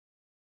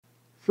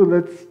So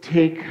let's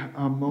take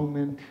a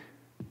moment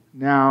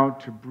now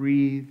to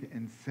breathe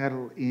and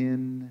settle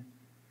in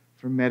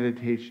for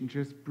meditation.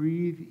 Just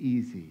breathe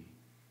easy.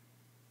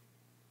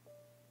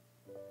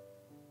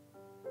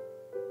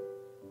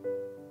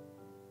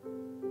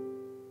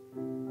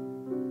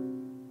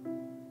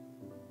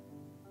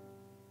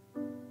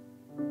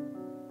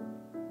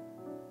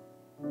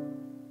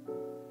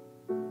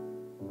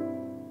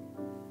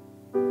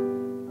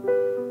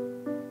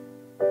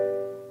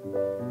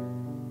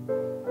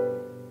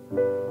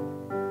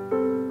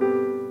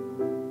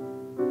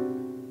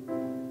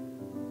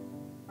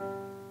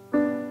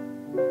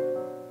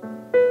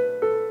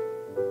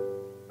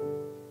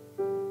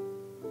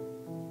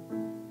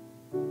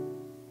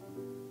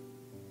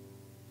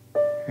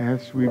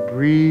 As we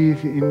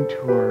breathe into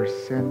our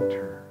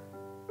center,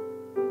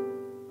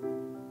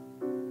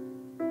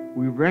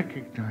 we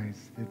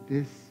recognize that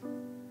this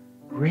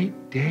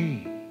great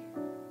day,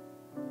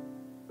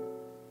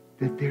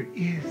 that there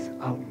is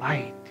a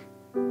light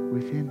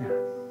within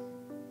us.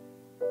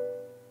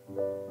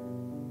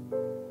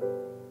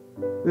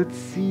 Let's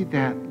see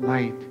that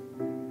light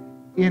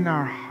in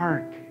our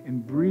heart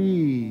and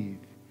breathe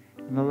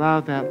and allow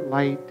that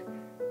light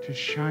to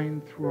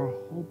shine through our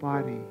whole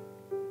body.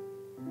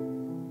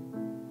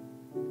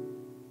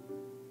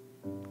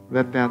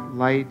 Let that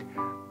light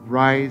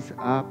rise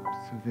up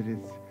so that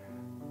it's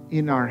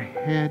in our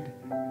head,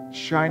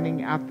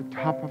 shining out the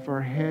top of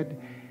our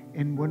head.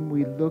 And when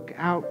we look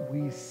out,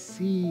 we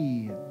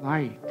see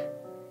light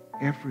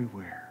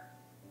everywhere.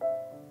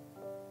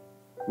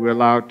 We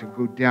allow it to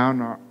go down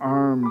our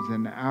arms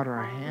and out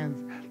our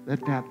hands.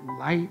 Let that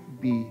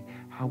light be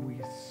how we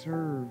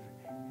serve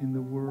in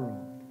the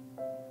world.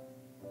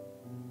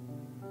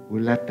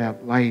 We let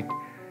that light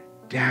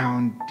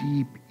down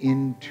deep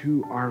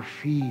into our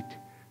feet,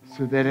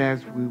 so that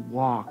as we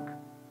walk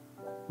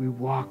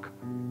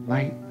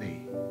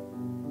lightly,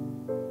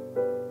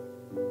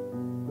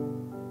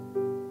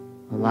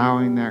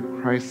 allowing that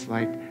Christ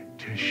light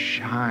to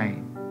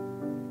shine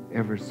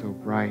ever so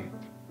bright.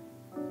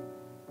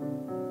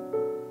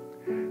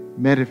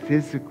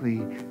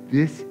 Metaphysically,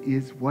 this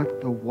is what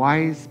the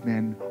wise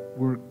men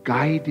were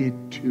guided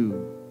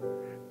to,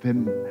 the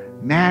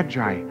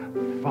Magi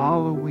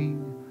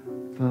following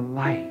the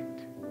light.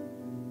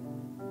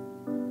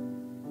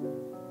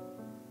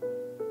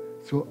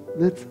 So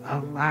let's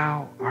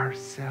allow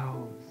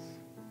ourselves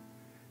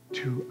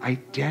to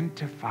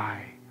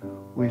identify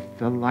with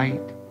the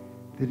light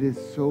that is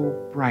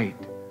so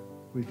bright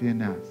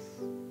within us,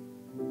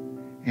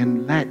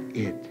 and let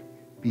it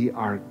be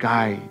our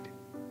guide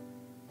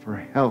for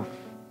health,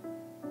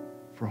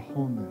 for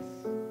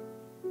wholeness,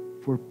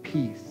 for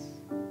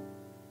peace,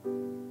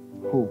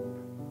 hope,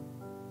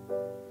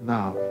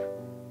 love,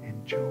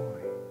 and joy.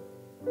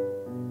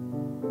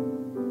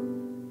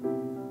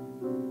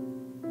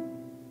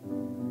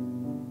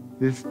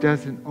 This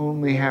doesn't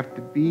only have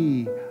to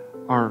be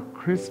our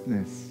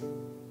Christmas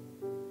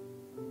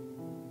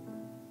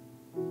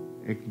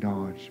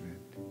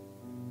acknowledgement.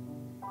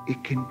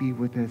 It can be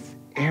with us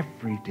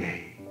every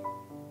day.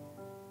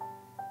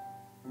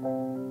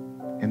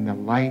 And the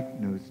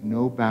light knows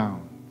no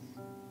bounds.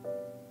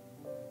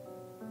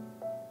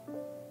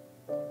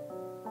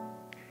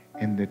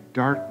 And the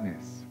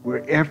darkness,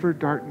 wherever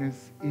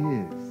darkness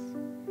is,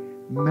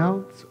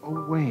 melts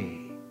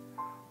away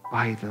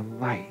by the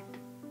light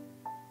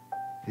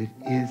that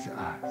is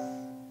us.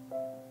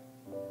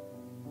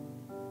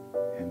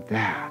 And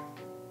that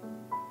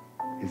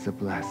is a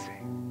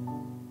blessing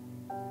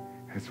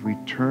as we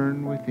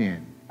turn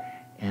within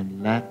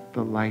and let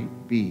the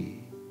light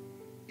be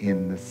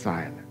in the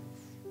silence.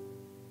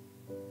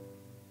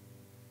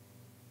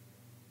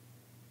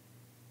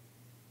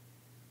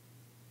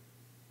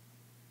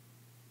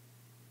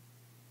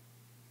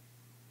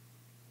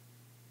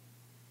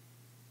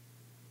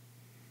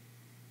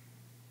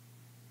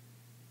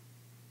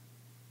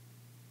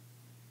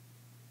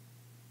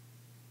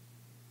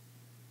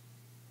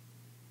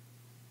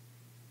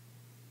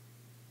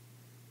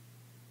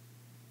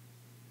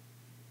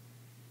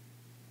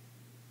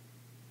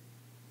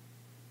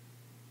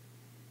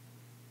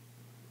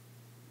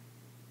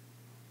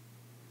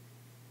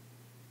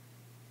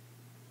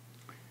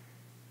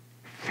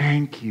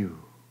 Thank you,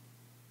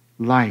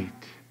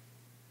 light.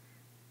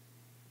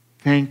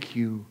 Thank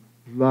you,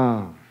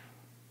 love.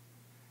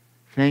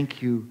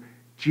 Thank you,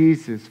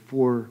 Jesus,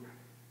 for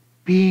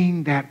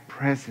being that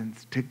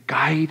presence to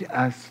guide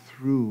us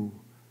through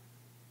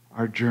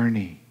our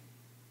journey.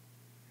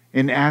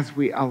 And as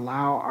we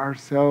allow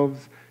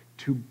ourselves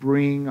to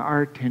bring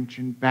our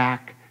attention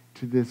back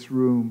to this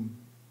room,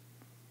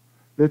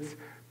 let's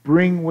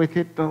bring with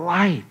it the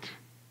light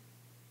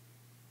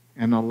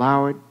and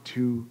allow it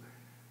to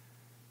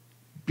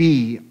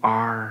be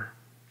our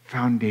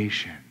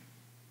foundation.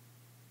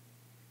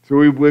 So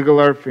we wiggle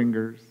our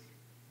fingers,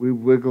 we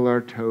wiggle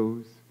our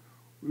toes,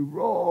 we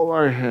roll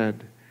our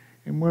head,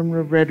 and when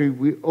we're ready,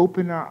 we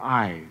open our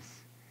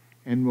eyes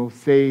and we'll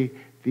say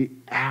the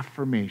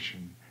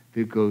affirmation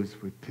that goes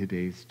with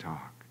today's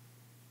talk.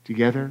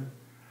 Together,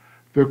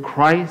 The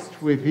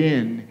Christ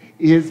within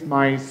is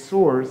my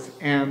source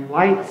and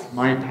lights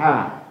my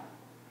path.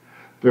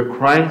 The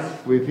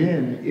Christ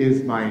within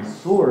is my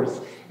source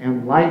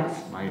and lights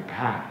my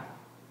path.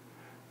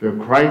 The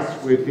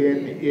Christ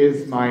within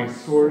is my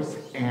source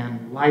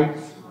and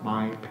lights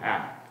my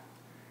path.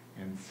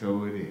 And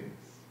so it is.